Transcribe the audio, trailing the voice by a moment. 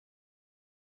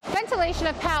Ventilation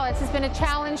of pallets has been a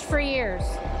challenge for years.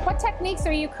 What techniques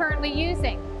are you currently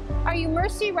using? Are you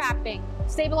mercy wrapping,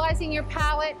 stabilizing your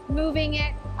pallet, moving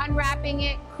it, unwrapping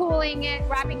it, cooling it,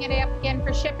 wrapping it up again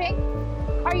for shipping?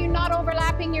 Are you not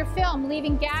overlapping your film,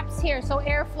 leaving gaps here so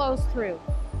air flows through?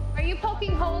 Are you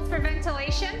poking holes for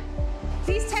ventilation?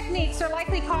 These techniques are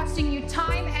likely costing you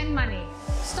time and money.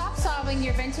 Stop solving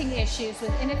your venting issues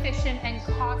with inefficient and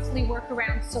costly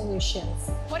workaround solutions.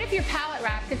 What if your pallet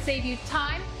wrap could save you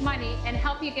time, money, and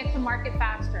help you get to market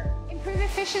faster? Improve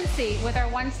efficiency with our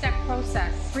one-step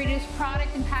process. Reduce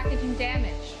product and packaging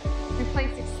damage.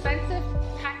 Replace expensive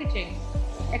packaging.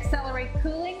 Accelerate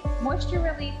cooling, moisture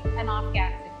relief, and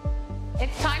off-gassing.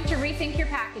 It's time to rethink your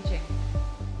packaging.